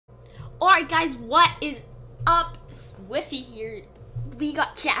Alright guys, what is up? Swiffy here. We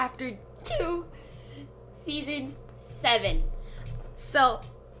got chapter 2, season 7. So,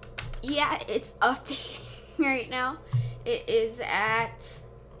 yeah, it's updating right now. It is at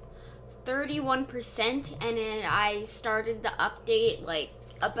 31%, and then I started the update like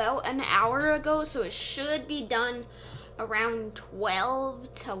about an hour ago, so it should be done around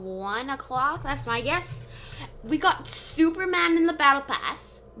 12 to 1 o'clock. That's my guess. We got Superman in the Battle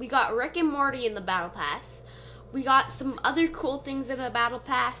Pass. We got Rick and Morty in the Battle Pass. We got some other cool things in the Battle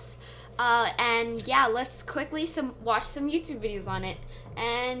Pass. And yeah, let's quickly watch some YouTube videos on it.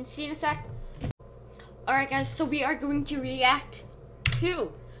 And see you in a sec. Alright guys, so we are going to react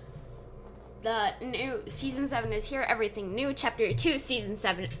to the new Season 7 is here, everything new, Chapter 2, Season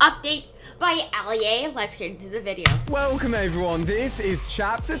 7 update by Ali. Let's get into the video. Welcome everyone, this is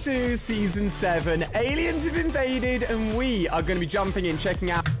Chapter 2, Season 7. Aliens have invaded and we are going to be jumping in, checking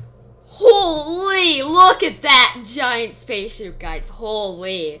out. Holy, look at that giant spaceship, guys.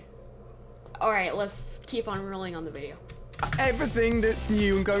 Holy. Alright, let's keep on rolling on the video. Everything that's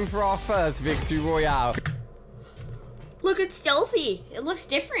new and going for our first Victory Royale. Look, it's stealthy. It looks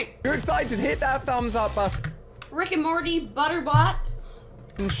different. If you're excited, hit that thumbs up button. Rick and Morty, Butterbot.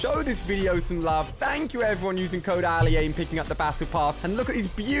 And show this video some love. Thank you everyone using code Ali and picking up the Battle Pass. And look at these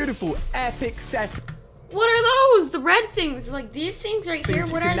beautiful, epic sets. What are those? The red things, like these things right here.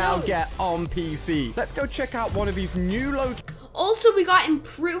 What are those? Now get on PC. Let's go check out one of these new locations. Also, we got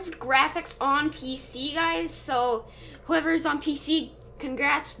improved graphics on PC, guys. So whoever's on PC,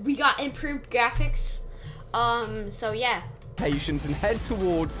 congrats. We got improved graphics. So yeah. And head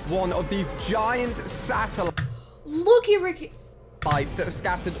towards one of these giant satellites. Look at Rick. Lights that are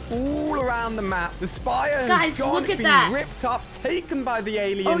scattered all around the map. The spire has been ripped up, taken by the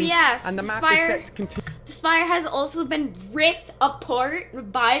aliens. Oh yes, and the map is set to continue. The spire has also been ripped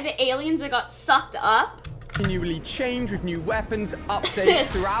apart by the aliens that got sucked up. Continually change with new weapons, updates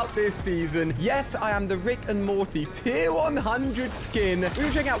throughout this season. Yes, I am the Rick and Morty Tier 100 skin. We're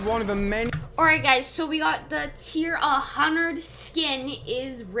gonna check out one of the many. Alright guys, so we got the Tier 100 skin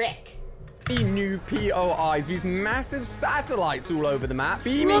is Rick. New POIs, these massive satellites all over the map,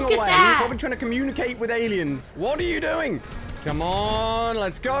 beaming away. You're probably trying to communicate with aliens. What are you doing? Come on,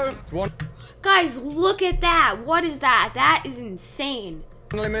 let's go. Guys, look at that. What is that? That is insane.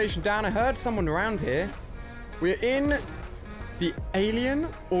 Elimination down. I heard someone around here. We're in the alien,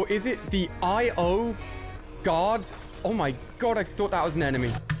 or is it the IO guards? Oh my god, I thought that was an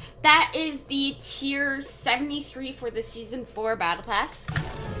enemy. That is the Tier 73 for the Season 4 Battle Pass.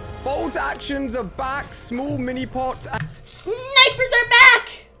 Bolt actions are back, small mini pots. Snipers are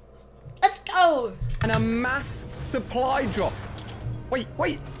back! Let's go! And a mass supply drop.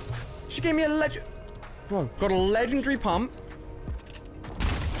 Wait. She gave me a legend. Bro, got a legendary pump.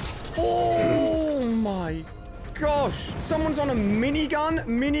 Oh my gosh. Someone's on a minigun.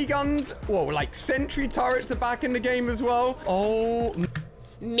 Miniguns. Whoa, like sentry turrets are back in the game as well. Oh.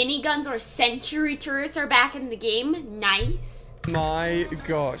 Miniguns or sentry turrets are back in the game. Nice. My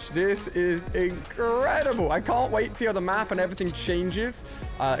gosh, this is incredible. I can't wait to see how the map and everything changes.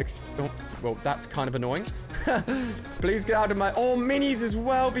 Well, that's kind of annoying. Please get out of my... Oh, minis as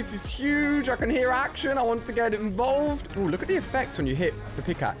well. This is huge. I can hear action. I want to get involved. Oh, look at the effects when you hit the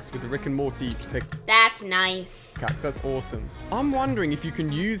pickaxe with the Rick and Morty pick. That's nice. Pickaxe, that's awesome. I'm wondering if you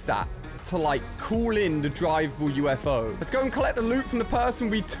can use that to like call in the drivable UFO. Let's go and collect the loot from the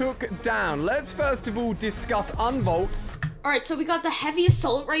person we took down. Let's first of all discuss unvaults. Alright, so we got the heavy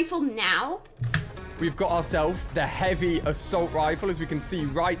assault rifle now. We've got ourselves the heavy assault rifle, as we can see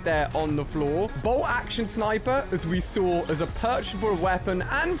right there on the floor. Bolt action sniper, as we saw, as a purchasable weapon.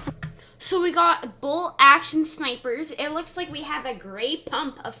 And so we got bolt action snipers. It looks like we have a gray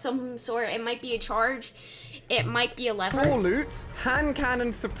pump of some sort. It might be a charge. It might be a lever. 4 loots, hand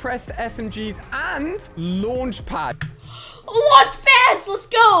cannon, suppressed SMGs, and launch pad. Launch pads, let's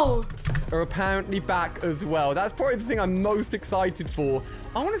go! Are apparently back as well. That's probably the thing I'm most excited for.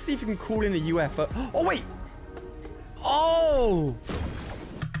 I want to see if you can call in a UFO. Oh, wait. Oh.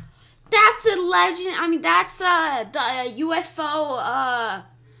 That's a legend. I mean, that's the UFO, I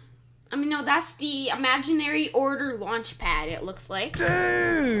mean, no, that's the Imaginary Order launch pad, it looks like.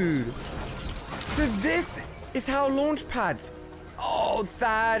 Dude. So this is how launch pads... Oh,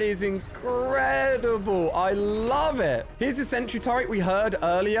 that is incredible. I love it. Here's the sentry turret we heard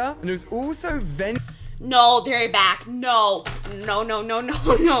earlier. And there's also No, they're back. No.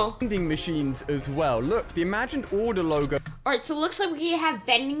 vending machines as well. Look, the Imagined Order logo. Alright, so it looks like we have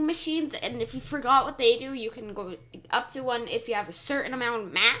vending machines. And if you forgot what they do, you can go up to one. If you have a certain amount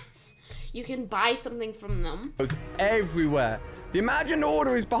of mats, you can buy something from them. Everywhere. The Imagined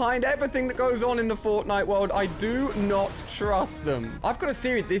Order is behind everything that goes on in the Fortnite world. I do not trust them. I've got a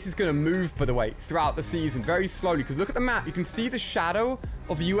theory that this is going to move, by the way, throughout the season very slowly. Because look at the map. You can see the shadow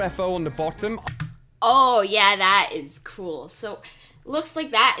of a UFO on the bottom. Oh, yeah, that is cool. So, looks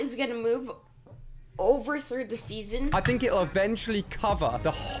like that is going to move over through the season. I think it'll eventually cover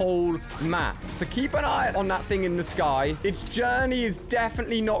the whole map. So keep an eye on that thing in the sky. Its journey is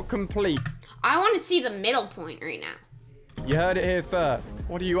definitely not complete. I want to see the middle point right now. You heard it here first.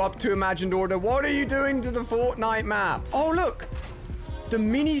 What are you up to, Imagined Order? What are you doing to the Fortnite map? Oh, look. The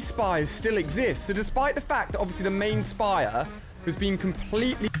mini spires still exist. So despite the fact that obviously the main spire has been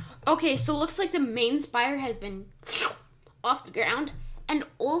completely... Okay, so it looks like the main spire has been off the ground. And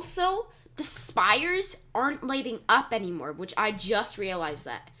also, the spires aren't lighting up anymore, which I just realized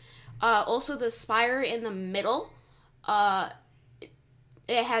that. Also, the spire in the middle,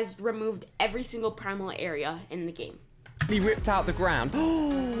 it has removed every single primal area in the game. Ripped out the ground.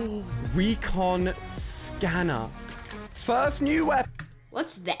 Oh, recon scanner. First new weapon.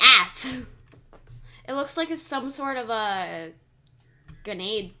 What's that? It looks like it's some sort of a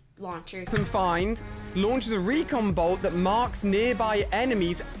grenade launcher. Find launches a recon bolt that marks nearby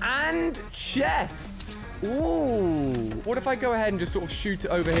enemies and chests. Ooh. What if I go ahead and just sort of shoot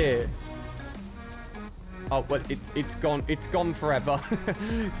it over here? Oh, well, it's gone. It's gone forever.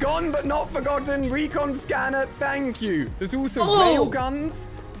 Gone but not forgotten. Recon scanner, thank you. There's also rail guns,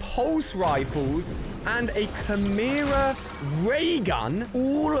 pulse rifles, and a Chimera ray gun.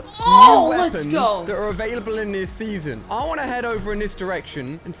 All new weapons that are available in this season. I want to head over in this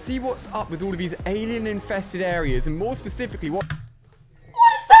direction and see what's up with all of these alien-infested areas, and more specifically, What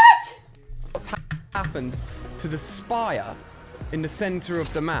is that? what's happened to the spire in the center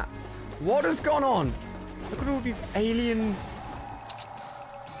of the map. What has gone on? Look at all these alien...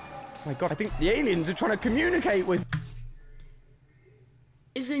 Oh my god, I think the aliens are trying to communicate with...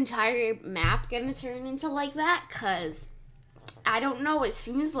 Is the entire map gonna turn into like that? Cause I don't know, it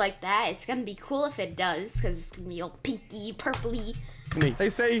seems like that. It's gonna be cool if it does, cause it's gonna be all pinky, purpley. They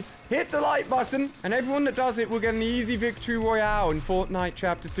say, hit the like button, and everyone that does it will get an easy victory royale in Fortnite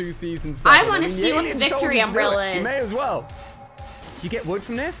Chapter 2 Season 7. I want to see what the victory umbrella is. You may as well. You get wood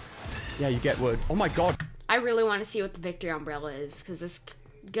from this? Yeah, you get wood. Oh my god. I really want to see what the victory umbrella is, because it's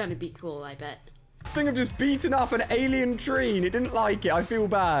gonna be cool, I bet. I think I've just beaten up an alien tree and it didn't like it. I feel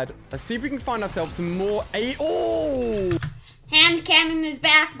bad. Let's see if we can find ourselves some more Oh! Hand cannon is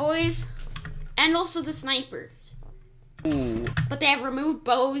back, boys. And also the snipers. Ooh. But they have removed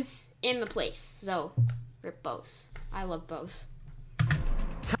bows in the place. So, rip bows. I love bows.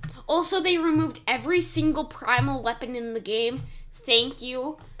 Also, they removed every single primal weapon in the game. Thank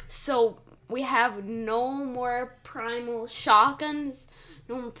you. So, we have no more primal shotguns.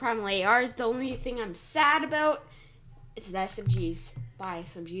 No more primal ARs. The only thing I'm sad about is the SMGs. Bye,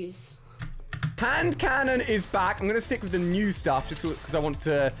 SMGs. Hand cannon is back. I'm going to stick with the new stuff just because I want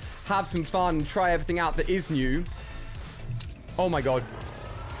to have some fun and try everything out that is new. Oh my god.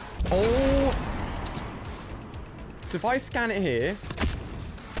 Oh. So if I scan it here.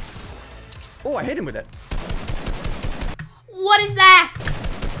 Oh, I hit him with it. What is that?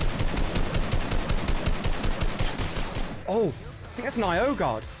 Oh, I think that's an IO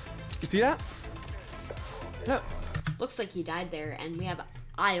guard. You see that? Look. Looks like he died there, and we have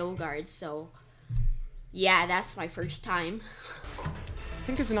IO guards, so... Yeah, that's my first time. I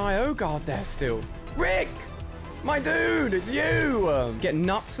think there's an IO guard there still. Rick! My dude, it's you! Get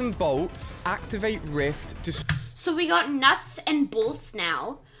nuts and bolts, activate rift, So we got nuts and bolts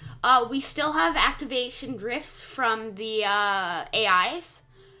now. We still have activation rifts from the AIs.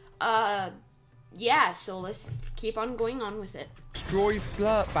 Yeah, so let's keep on going on with it. Destroy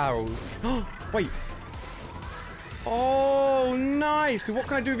slurp barrels. Wait. Oh, nice. So what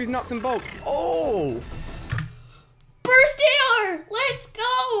can I do with these nuts and bolts? Oh! Burst AR! Let's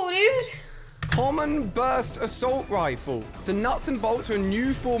go, dude! Common burst assault rifle. So nuts and bolts are a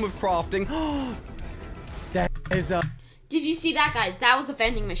new form of crafting. There's a... Did you see that, guys? That was a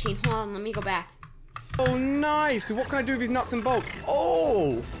vending machine. Hold on, let me go back. Oh, nice. So what can I do with these nuts and bolts?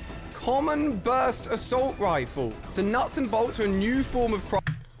 Oh! Common burst assault rifle. So nuts and bolts are a new form of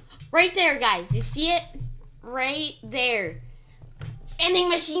crafting. Right there, guys. You see it? Right there. Vending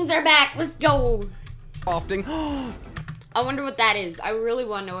machines are back. Let's go. Crafting. I wonder what that is. I really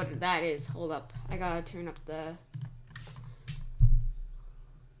want to know what that is. Hold up. I gotta turn up the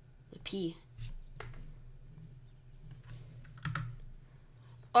P.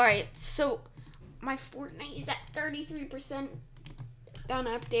 Alright, so my Fortnite is at 33% done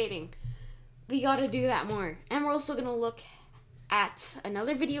updating. We gotta do that more. And we're also gonna look at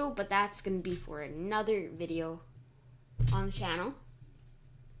another video, but that's gonna be for another video. on the channel.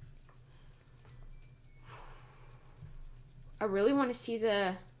 I really want to see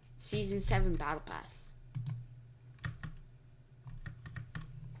the Season 7 Battle Pass.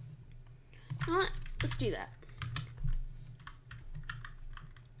 You know what? Let's do that.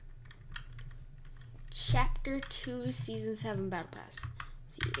 Chapter 2 Season 7 Battle Pass.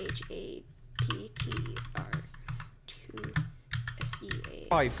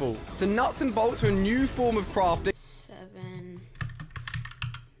 CHAPTR2SEA. Rifle. So nuts and bolts are a new form of crafting. 7.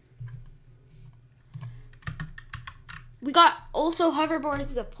 We got also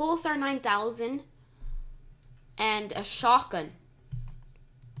hoverboards, the Pulsar 9000, and a shotgun.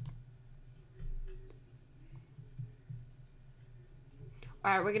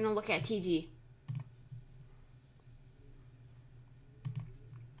 Alright, we're gonna look at TG.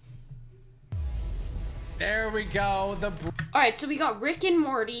 There we go. Alright, so we got Rick and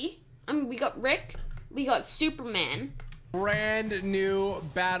Morty. We got Rick. We got Superman. Brand new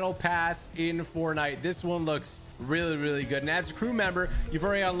battle pass in Fortnite. This one looks really, really good. And as a crew member, you've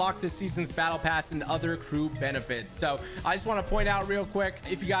already unlocked this season's battle pass and other crew benefits. So I just want to point out real quick,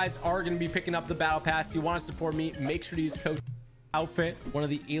 if you guys are going to be picking up the battle pass, you want to support me, make sure to use code outfit, one of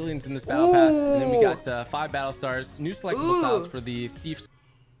the aliens in this battle pass. And then we got 5 battle stars, new selectable styles for the thieves.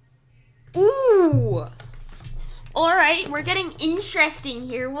 Ooh. Alright, we're getting interesting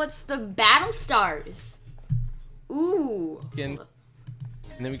here. What's the battle stars? Ooh. And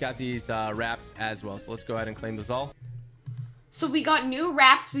then we got these wraps as well. So let's go ahead and claim those all. So we got new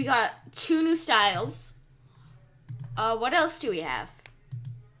wraps. We got 2 new styles. What else do we have?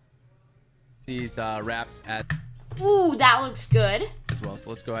 These wraps as Ooh, that looks good. well. So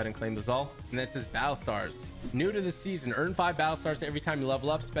let's go ahead and claim those all. And this is battle stars. New to the season, earn 5 battle stars every time you level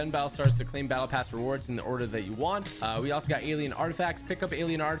up. Spend battle stars to claim battle pass rewards in the order that you want. We also got alien artifacts. Pick up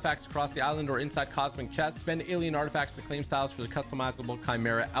alien artifacts across the island or inside cosmic chests. Spend alien artifacts to claim styles for the customizable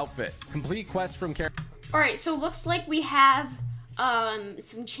chimera outfit. Complete quests from characters. All right, so looks like we have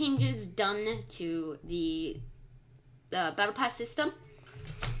some changes done to the battle pass system.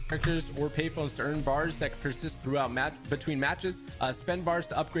 Characters or payphones to earn bars that persist throughout between matches. Spend bars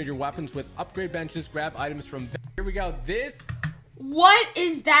to upgrade your weapons with upgrade benches. Grab items from here we go. This What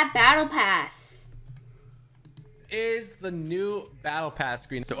is that battle pass? is the new battle pass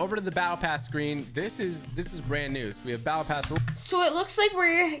screen. So over to the battle pass screen, this is brand new. So we have battle pass. So it looks like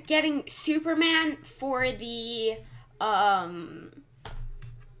we're getting Superman for the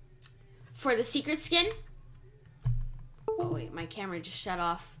secret skin. Oh wait, my camera just shut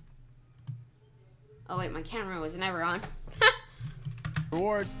off. Oh wait, my camera was never on.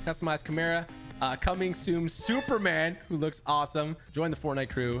 Rewards, customized chimera, coming soon, Superman, who looks awesome. Join the Fortnite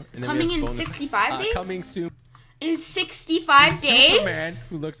crew. And then Coming in bonus, 65 days? Coming soon. In 65 days? Superman,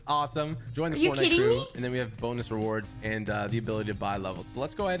 who looks awesome. Join the Are you Fortnite kidding crew. me? And then we have bonus rewards and the ability to buy levels. So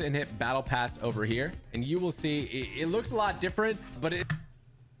let's go ahead and hit battle pass over here. And you will see it looks a lot different, but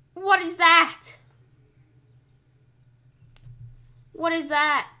What is that? What is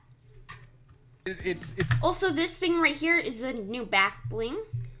that? it's Also, this thing right here is a new back bling.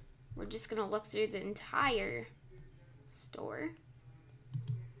 We're just gonna look through the entire store.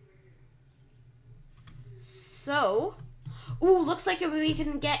 So, ooh, looks like we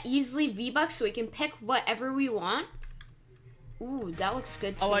can get easily V-Bucks so we can pick whatever we want. Ooh, that looks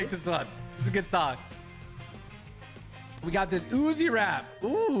good too. I like this one. This is a good song. We got this Uzi wrap.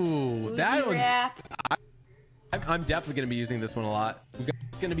 Ooh, that one's. I'm definitely gonna be using this one a lot.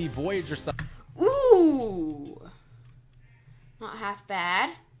 It's gonna be Voyager. Ooh, not half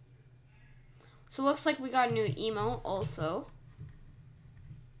bad. So looks like we got a new emote also.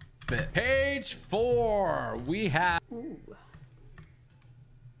 Page 4, we have. Ooh.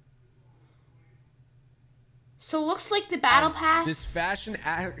 So looks like the battle pass. This fashion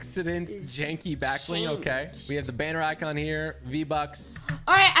accident janky backbling. Okay, we have the banner icon here. V-Bucks.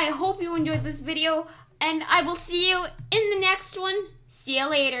 All right, I hope you enjoyed this video, and I will see you in the next one. See you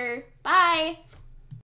later. Bye.